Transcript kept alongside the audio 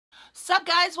Sup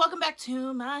guys, welcome back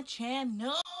to my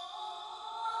channel.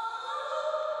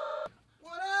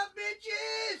 What up,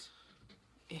 bitches?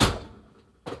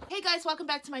 Hey guys, welcome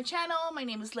back to my channel. My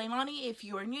name is Leilani. If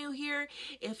you are new here,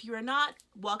 if you are not,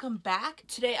 welcome back.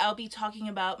 Today I'll be talking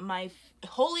about my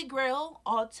holy grail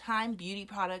all-time beauty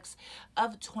products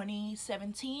of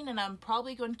 2017, and I'm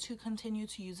probably going to continue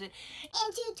to use it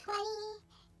into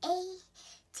 2018.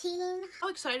 How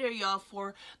excited are y'all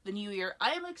for the new year?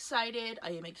 I am excited. Do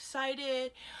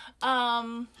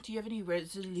you have any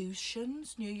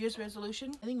resolutions? New Year's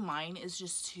resolution? I think mine is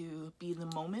just to be in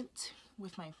the moment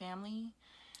with my family,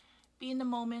 be in the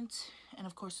moment, and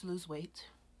of course lose weight.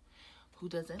 Who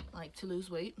doesn't like to lose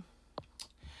weight?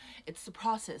 It's the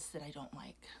process that I don't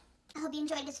like. I hope you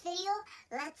enjoyed this video.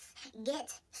 Let's get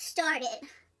started.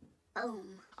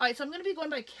 Boom. Alright, so I'm going to be going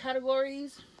by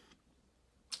categories.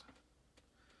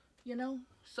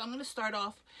 So I'm going to start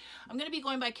off, I'm going to be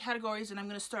going by categories, and I'm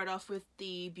going to start off with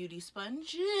the beauty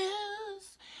sponges.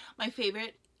 My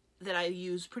favorite that I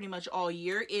use pretty much all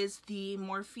year is the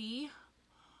Morphe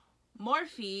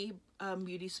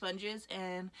beauty sponges,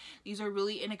 and these are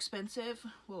really inexpensive.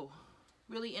 Whoa,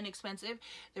 really inexpensive.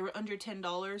 They were under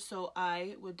 $10, so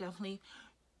I would definitely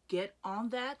get on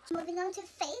that. Moving on to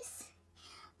face.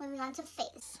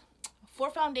 For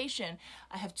foundation,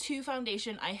 I have 2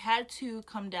 foundation. I had to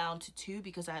come down to 2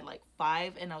 because I had like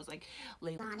 5, and I was like,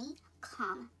 Leilani,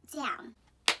 calm down.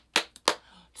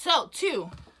 So 2,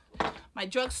 my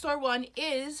drugstore one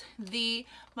is the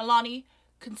Milani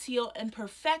Conceal and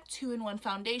Perfect 2-in-1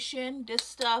 foundation. This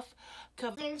stuff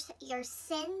covers your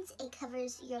sins, it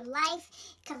covers your life,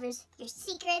 it covers your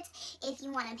secrets. If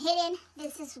you want them hidden,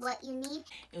 this is what you need.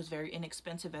 It was very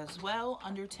inexpensive as well,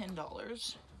 under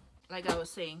 $10. Like I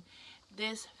was saying,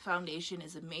 this foundation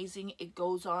is amazing. It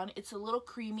goes on. It's a little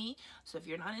creamy, so if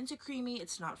you're not into creamy,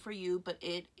 it's not for you, but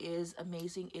it is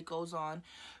amazing. It goes on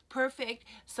perfect.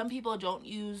 Some people don't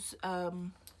use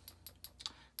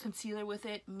concealer with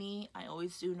it. Me, I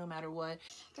always do, no matter what.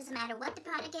 Doesn't matter what the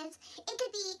product is. It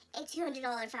could be a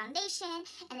 $200 foundation,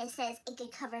 and it says it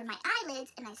could cover my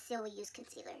eyelids, and I still will use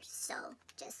concealer. So,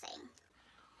 just saying.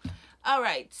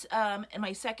 Alright, and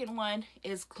my second one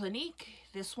is Clinique.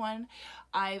 This one,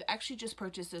 I've actually just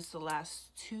purchased this the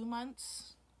last 2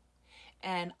 months,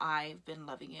 and I've been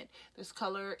loving it. This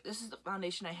color, this is the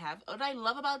foundation I have. What I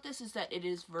love about this is that it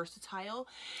is versatile.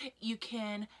 You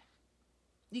can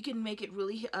make it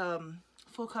really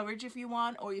full coverage if you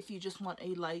want, or if you just want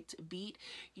a light beat,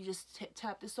 you just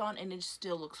tap this on and it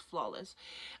still looks flawless.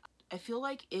 I feel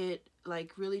like it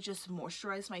really just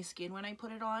moisturized my skin when I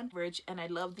put it on. And I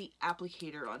love the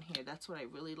applicator on here. That's what I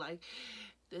really like.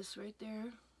 This right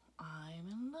there, I'm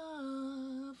in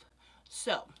love.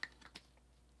 So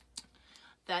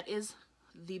that is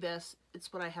the best.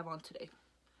 It's what I have on today.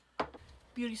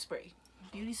 Beauty spray.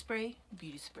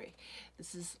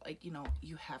 This is like,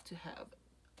 you have to have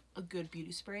a good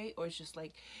beauty spray, or it's just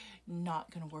like not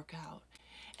gonna work out.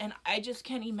 And I just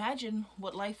can't imagine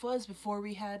what life was before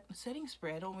we had setting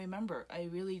spray. I don't remember. I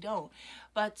really don't.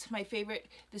 But my favorite,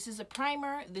 this is a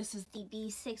primer. This is the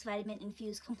B6 Vitamin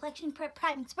Infused Complexion Prep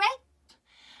Prime Spray.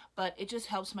 But it just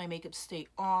helps my makeup stay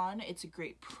on. It's a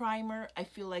great primer. I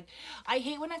feel like, I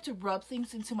hate when I have to rub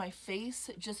things into my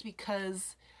face just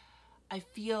because I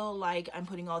feel like I'm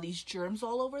putting all these germs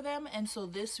all over them, and so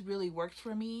this really worked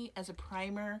for me as a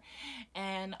primer,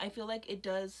 and I feel like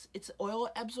it's oil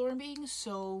absorbing,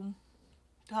 so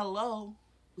hello.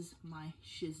 This is my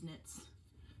shiznits.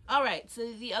 Alright,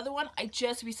 so the other one, I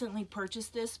just recently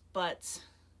purchased this, but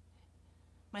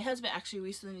my husband actually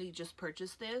recently just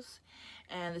purchased this,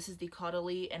 and this is the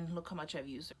Caudalie, and look how much I've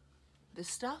used it. This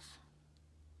stuff,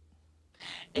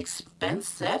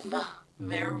 expensive,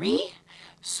 very.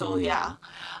 So yeah,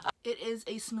 it is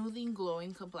a smoothing,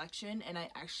 glowing complexion, and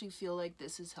I actually feel like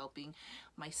this is helping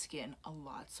my skin a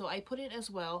lot. So I put it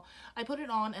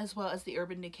on as well as the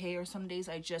Urban Decay, or some days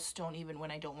I just don't even,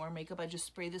 when I don't wear makeup, I just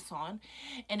spray this on,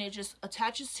 and it just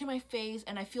attaches to my face,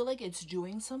 and I feel like it's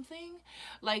doing something.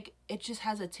 Like, it just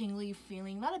has a tingly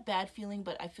feeling, not a bad feeling,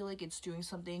 but I feel like it's doing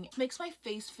something. It makes my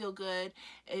face feel good.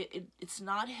 It's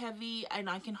not heavy, and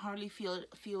I can hardly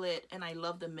feel it, and I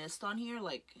love the mist on here.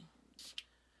 Like,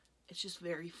 it's just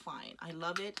very fine. I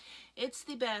love it. It's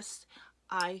the best.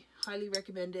 I highly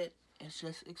recommend it. It's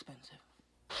just expensive.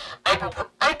 Eyebrow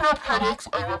products.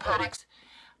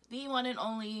 The one I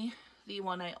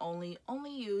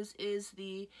only use is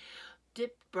the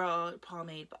Dip Brow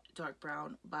Pomade Dark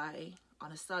Brown by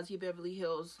Anastasia Beverly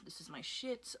Hills. This is my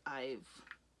shit. I've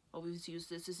always used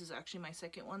this. This is actually my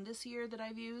second one this year that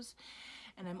I've used,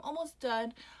 and I'm almost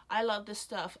done. I love this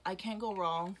stuff. I can't go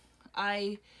wrong.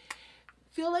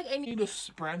 feel like I need to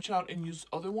branch out and use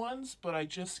other ones, but I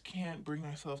just can't bring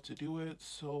myself to do it.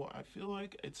 So I feel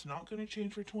like it's not going to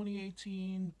change for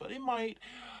 2018, but it might.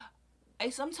 I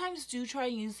sometimes do try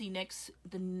and use the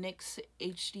NYX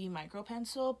HD micro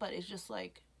pencil, but it's just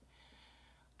like,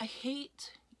 I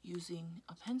hate using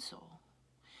a pencil.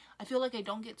 I feel like I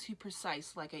don't get too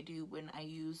precise like I do when I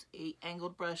use a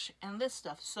angled brush and this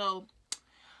stuff. So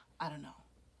I don't know.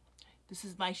 This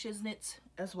is my shiznits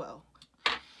as well.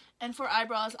 And for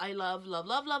eyebrows, I love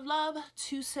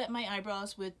to set my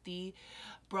eyebrows with the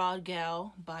Broad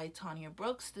Gal by Tanya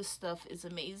Brooks. This stuff is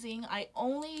amazing. I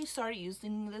only started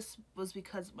using this was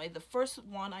because the first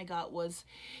one I got was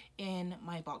in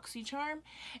my BoxyCharm,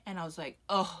 and I was like,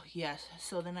 oh yes.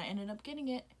 So then I ended up getting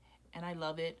it, and I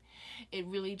love it. It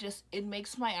really just, it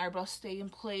makes my eyebrows stay in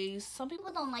place. Some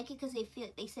people don't like it because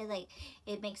they say like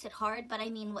it makes it hard, but I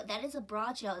mean, what, that is a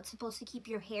brow gel. It's supposed to keep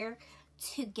your hair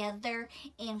together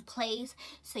in place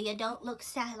so you don't look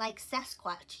like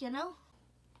Sasquatch, you know?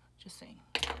 Just saying.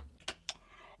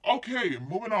 Okay,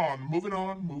 moving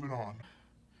on.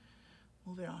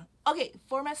 Okay,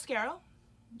 for mascara,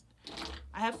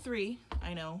 I have 3,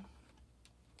 I know.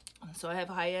 So I have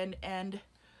high end and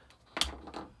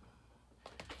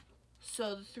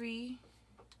so the 3,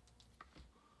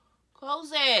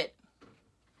 close it.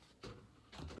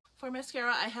 For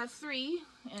mascara, I have 3,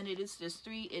 and it is this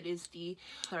 3. It is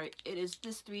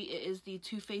this 3. It is the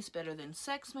Too Faced Better Than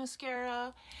Sex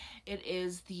mascara. It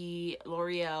is the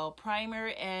L'Oreal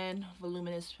Primer and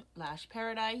Voluminous Lash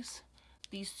Paradise.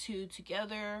 These two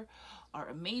together are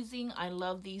amazing. I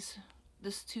love this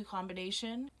 2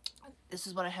 combination. This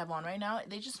is what I have on right now.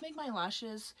 They just make my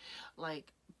lashes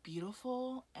like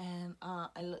beautiful, and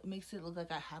it makes it look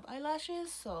like I have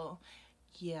eyelashes. So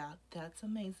yeah, that's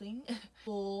amazing.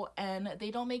 Cool. And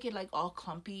they don't make it like all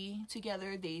clumpy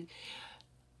together.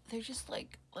 They're just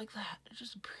like that. They're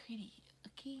just pretty.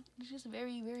 Okay, it's just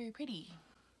very, very pretty.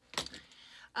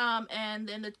 And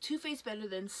then the Too Faced Better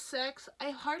Than Sex,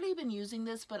 I hardly been using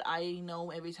this, but I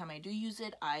know every time I do use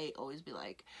it, I always be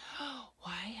like, oh,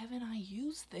 why haven't I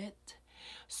used it?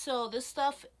 So this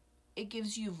stuff, it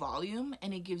gives you volume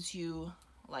and it gives you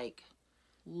like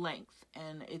length,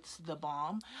 and it's the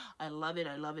bomb. I love it.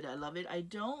 I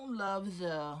don't love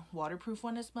the waterproof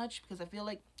one as much because I feel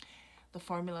like the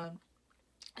formula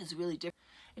is really different.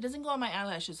 It doesn't go on my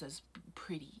eyelashes as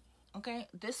pretty. Okay,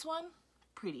 this one,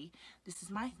 pretty. This is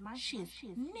my shit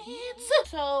needs.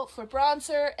 So for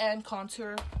bronzer and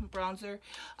contour bronzer,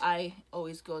 I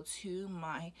always go to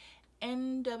my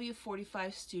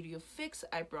NW45 Studio Fix.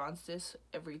 I bronze this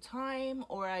every time,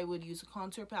 or I would use a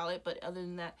contour palette, but other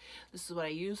than that, this is what I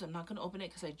use. I'm not going to open it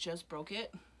because I just broke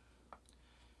it.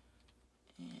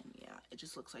 And yeah, it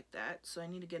just looks like that. So I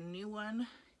need to get a new one.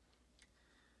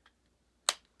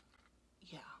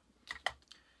 Yeah.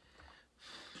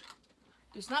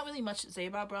 There's not really much to say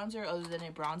about bronzer other than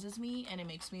it bronzes me and it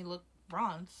makes me look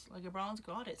bronze, like a bronze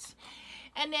goddess.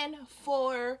 And then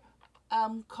for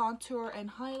contour and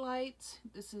highlights,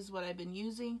 this is what I've been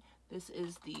using. This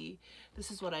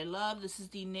is what I love. This is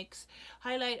the NYX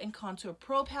Highlight and Contour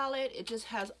Pro palette. It just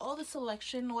has all the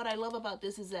selection. What I love about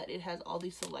this is that it has all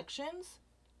these selections.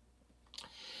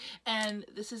 And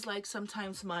this is like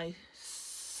sometimes my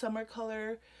summer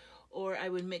color, or I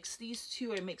would mix these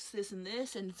two, or mix this and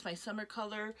this, and it's my summer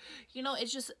color. You know, it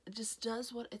just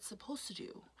does what it's supposed to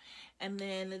do. And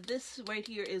then this right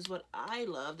here is what I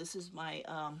love. This is my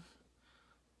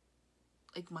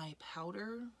like my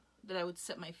powder that I would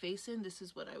set my face in. This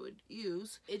is what I would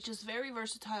use. It's just very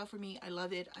versatile for me. I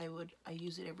love it. I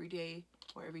use it every day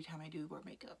or every time I do wear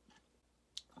makeup.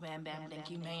 Bam, bam, thank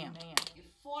you, ma'am.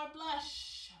 For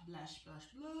blush, blush.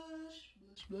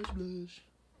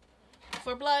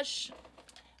 For blush,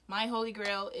 my holy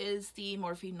grail is the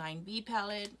Morphe 9B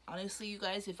palette. Honestly, you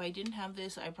guys, if I didn't have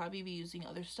this, I'd probably be using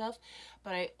other stuff,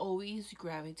 but I always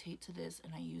gravitate to this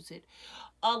and I use it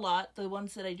a lot. The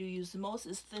ones that I do use the most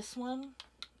is this one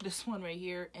right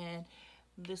here, and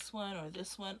this one or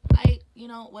this one. You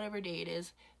know, whatever day it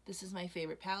is, this is my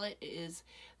favorite palette. This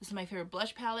is my favorite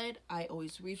blush palette. I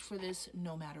always reach for this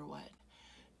no matter what.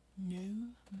 No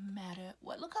matter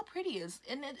what. Look how pretty it is,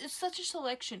 and it's such a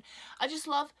selection. I just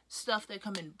love stuff that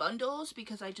come in bundles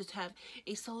because I just have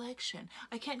a selection.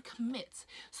 I can't commit,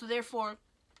 so therefore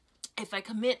if I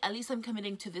commit, at least I'm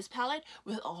committing to this palette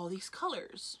with all these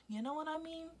colors. You know what I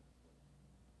mean?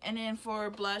 And then for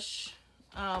blush,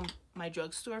 my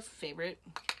drugstore favorite,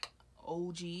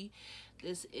 OG,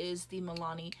 this is the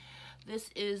Milani.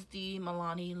 This is the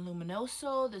Milani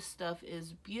Luminoso. This stuff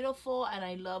is beautiful, and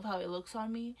I love how it looks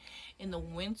on me in the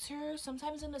winter.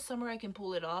 Sometimes in the summer I can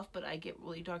pull it off, but I get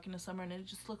really dark in the summer, and it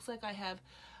just looks like I have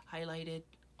highlighted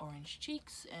orange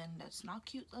cheeks, and that's not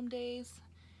cute some days.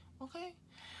 Okay,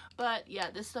 but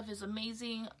yeah, this stuff is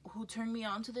amazing. Who turned me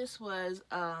on to this was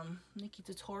Nikki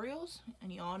Tutorials,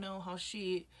 and y'all know how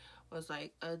she was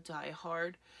like a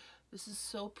die-hard. This is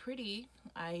so pretty.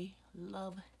 I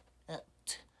love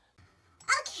it.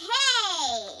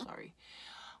 Okay. Sorry.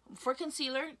 For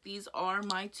concealer, these are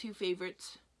my two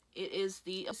favorites. This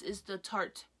is the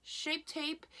Tarte Shape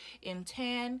Tape in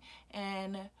tan,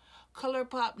 and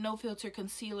ColourPop No Filter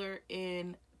Concealer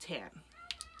in tan.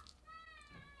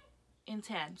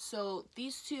 So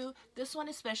these two, this one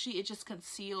especially, it just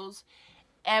conceals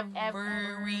everything.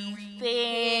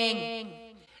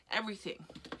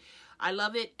 I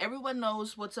love it. Everyone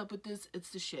knows what's up with this. It's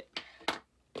the shit.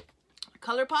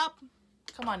 ColourPop,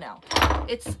 come on now.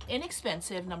 It's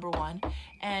inexpensive, number one,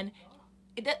 and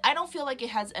I don't feel like it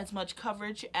has as much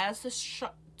coverage as the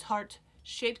Tarte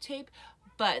Shape Tape,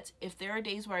 but if there are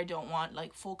days where I don't want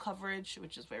like full coverage,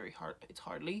 which is very hard, it's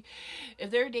hardly,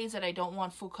 if there are days that I don't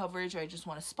want full coverage or I just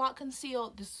want to spot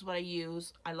conceal, this is what I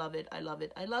use. I love it.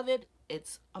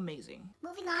 It's amazing.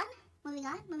 Moving on,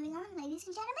 ladies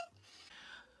and gentlemen.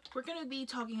 We're going to be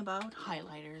talking about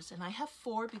highlighters, and I have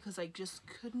 4 because I just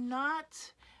could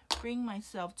not bring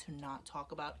myself to not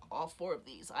talk about all 4 of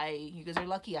these. You guys are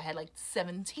lucky, I had like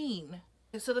 17.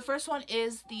 So the first one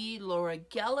is the Laura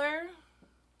Geller.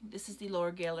 This is the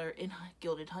Laura Geller in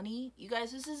Gilded Honey. You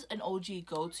guys, this is an OG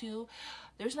go-to.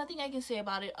 There's nothing I can say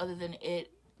about it other than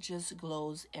it just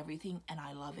glows everything, and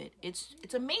I love it.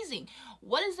 It's amazing.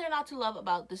 What is there not to love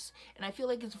about this? And I feel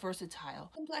like it's versatile.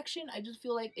 Complexion, I just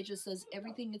feel like it just does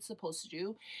everything it's supposed to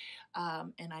do.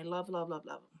 And I love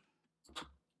them.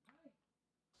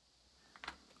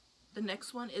 The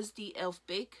next one is the Elf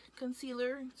Bake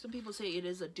Concealer. Some people say it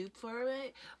is a dupe for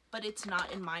it, but it's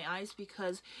not in my eyes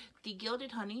because the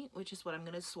Gilded Honey, which is what I'm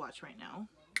going to swatch right now.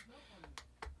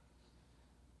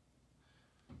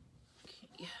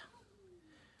 Okay.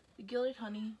 The Gilded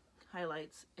Honey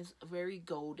highlights is very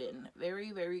golden.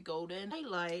 Very, very golden.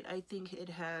 Highlight, I think it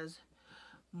has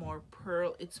more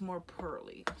pearl. It's more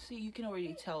pearly. See, you can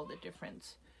already tell the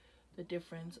difference. The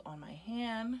difference on my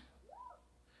hand.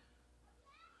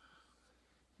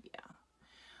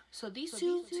 So these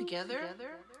two together,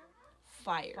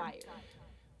 fire.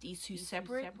 These two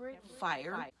separate,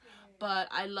 fire. But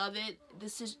I love it.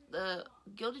 This is the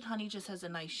Gilded Honey just has a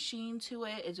nice sheen to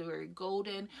it. It's very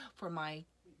golden for my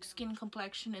skin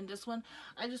complexion. And this one,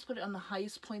 I just put it on the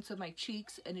highest points of my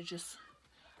cheeks, and it's just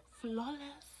flawless.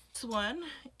 This one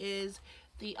is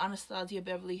the Anastasia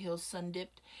Beverly Hills Sun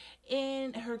Dipped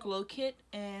in her Glow Kit.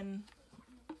 And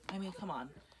I mean, come on.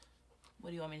 What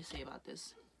do you want me to say about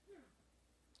this?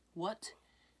 What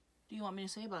do you want me to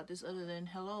say about this other than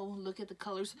hello, look at the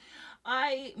colors?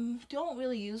 I don't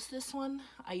really use this one.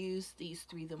 I use these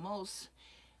 3 the most,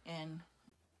 and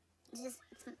it's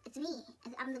me.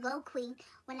 I'm the glow queen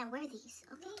when I wear these.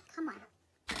 Okay, come on.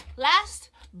 Last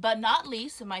but not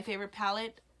least, my favorite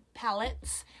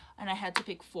palettes, and I had to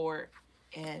pick 4,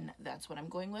 and that's what I'm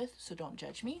going with, so don't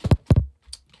judge me.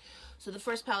 So the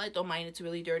first palette, don't mind it's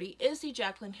really dirty, is the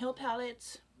Jaclyn Hill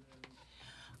palette.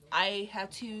 I have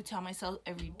to tell myself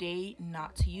every day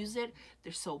not to use it.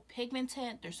 They're so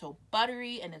pigmented, they're so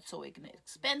buttery, and it's so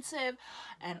inexpensive,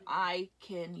 and I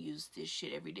can use this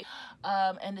shit every day.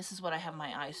 And this is what I have in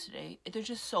my eyes today. They're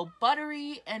just so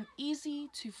buttery and easy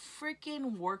to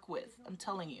freaking work with, I'm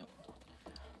telling you.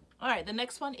 Alright, the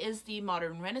next one is the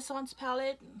Modern Renaissance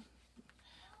palette.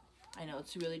 I know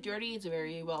it's really dirty. It's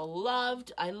very well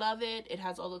loved. I love it. It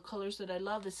has all the colors that I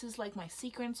love. This is like my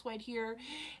sequence right here.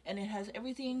 And it has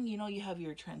everything. You know, you have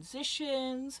your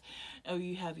transitions, or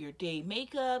you have your day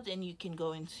makeup. Then you can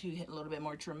go into a little bit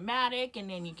more dramatic. And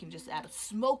then you can just add a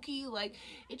smoky. Like,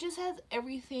 it just has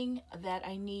everything that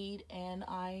I need. And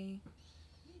I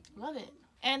love it.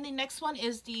 And the next one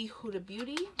is the Huda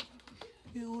Beauty.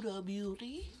 Huda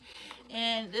Beauty.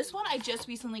 And this one I just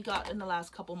recently got in the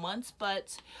last couple months,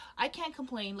 but I can't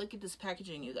complain. Look at this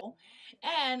packaging, you guys.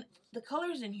 And the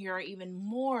colors in here are even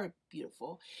more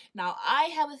beautiful. Now, I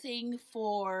have a thing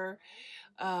for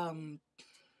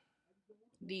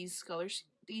these color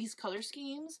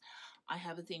schemes. I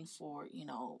have a thing for, you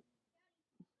know,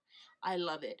 I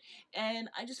love it. And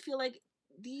I just feel like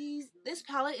this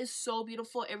palette is so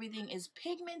beautiful. Everything is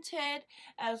pigmented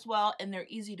as well, and they're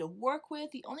easy to work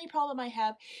with. The only problem I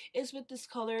have is with this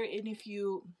color, and if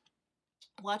you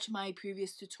watch my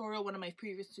previous tutorial, one of my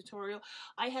previous tutorial,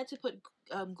 I had to put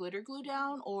glitter glue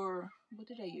down, or what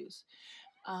did I use?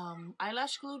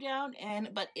 Eyelash glue down,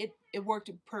 but it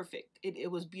worked perfect. It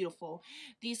was beautiful.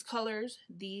 These colors,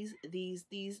 these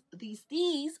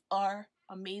are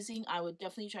amazing. I would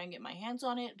definitely try and get my hands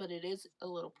on it, but it is a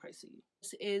little pricey.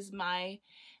 This is my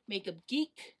Makeup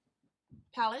Geek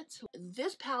palette.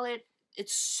 This palette,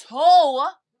 it's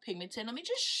so pigmented. Let me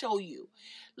just show you.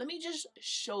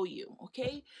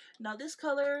 Okay? Now this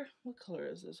color, what color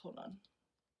is this? Hold on.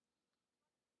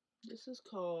 This is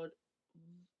called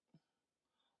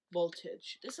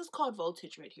Voltage. This is called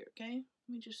Voltage right here, okay?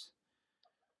 Let me just...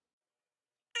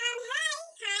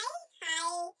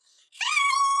 Hi.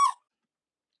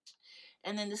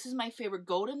 And then this is my favorite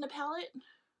gold in the palette.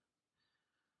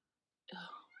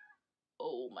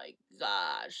 Oh my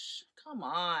gosh. Come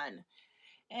on.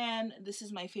 And this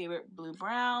is my favorite blue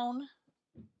brown.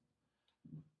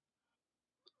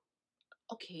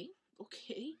 Okay.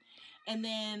 And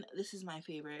then this is my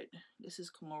favorite. This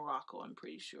is Morocco, I'm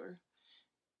pretty sure.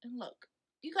 And look,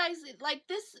 you guys, like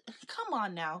this, come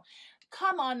on now.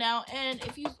 And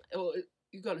if you, oh,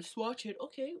 you gotta swatch it.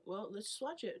 Okay, well, let's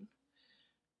swatch it.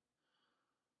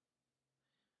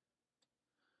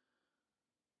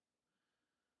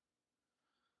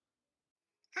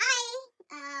 Hi,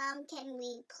 can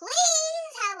we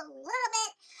please have a little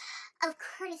bit of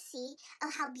courtesy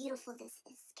of how beautiful this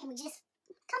is? Can we just,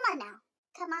 come on now.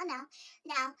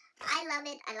 Now, I love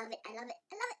it.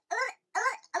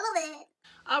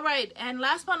 All right, and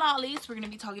last but not least, we're gonna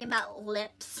be talking About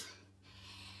lips.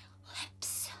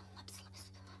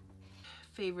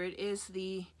 Favorite is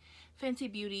the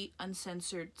Fenty Beauty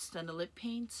Uncensored Stunna Lip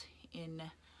Paint in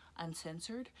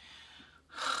Uncensored.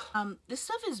 This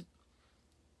stuff is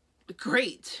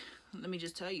great. Let me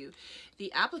just tell you,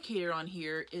 the applicator on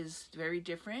here is very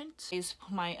different. It's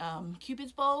my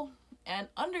Cupid's bow, and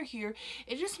under here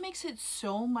it just makes it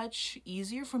so much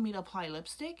easier for me to apply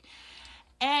lipstick,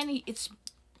 and it's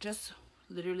just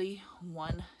literally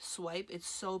one swipe. It's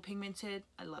so pigmented.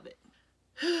 I love it.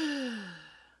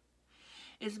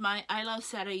 It's my I Love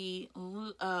Sarai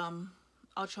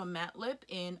Ultra Matte Lip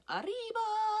in Arriba.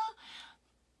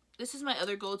 This is my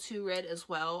other go-to red as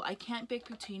well. I can't pick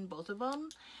between both of them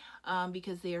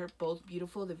because they are both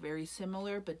beautiful. They're very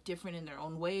similar but different in their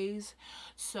own ways.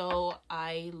 So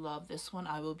I love this one.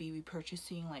 I will be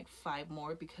repurchasing like 5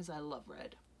 more because I love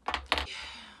red.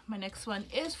 My next one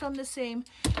is from the same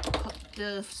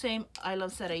I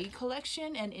Love Sarai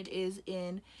collection, and it is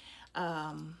in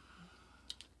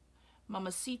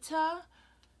Mamacita,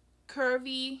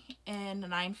 Curvy, and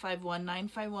 951.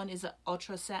 951 is an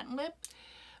ultra satin lip.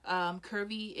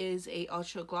 Curvy is a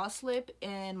ultra gloss lip,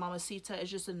 and Mamacita is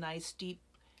just a nice deep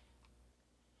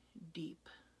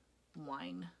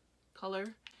wine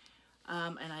color.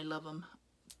 And I love them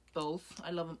both.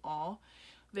 I love them all.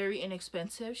 Very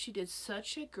inexpensive. She did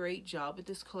such a great job with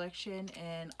this collection,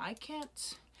 and I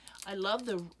love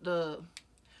the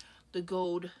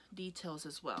gold details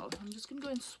as well. I'm just gonna go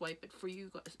and swipe it for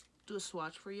you guys, do a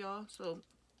swatch for y'all so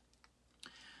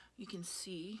you can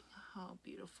see how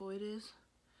beautiful it is.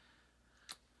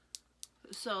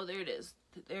 So there it is.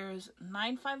 There's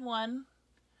 951,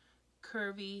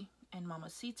 Curvy, and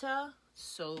Mamacita.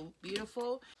 So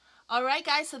beautiful. Alright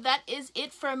guys, so that is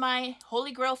it for my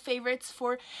Holy Grail favorites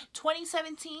for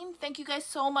 2017. Thank you guys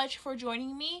so much for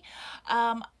joining me.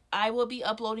 I will be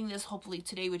uploading this hopefully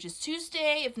today, which is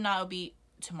Tuesday. If not, it'll be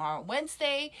tomorrow,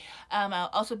 Wednesday. I'll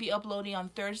also be uploading on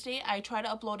Thursday. I try to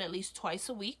upload at least twice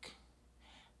a week.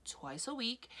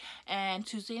 And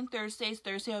Tuesday and Thursdays.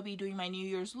 Thursday I'll be doing my New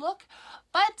Year's look.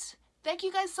 But thank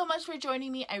you guys so much for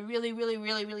joining me. I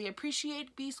really appreciate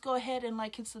it. Please go ahead and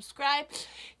like and subscribe.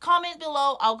 Comment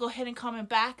below. I'll go ahead and comment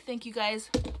back. Thank you guys.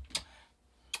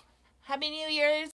 Happy New Year's.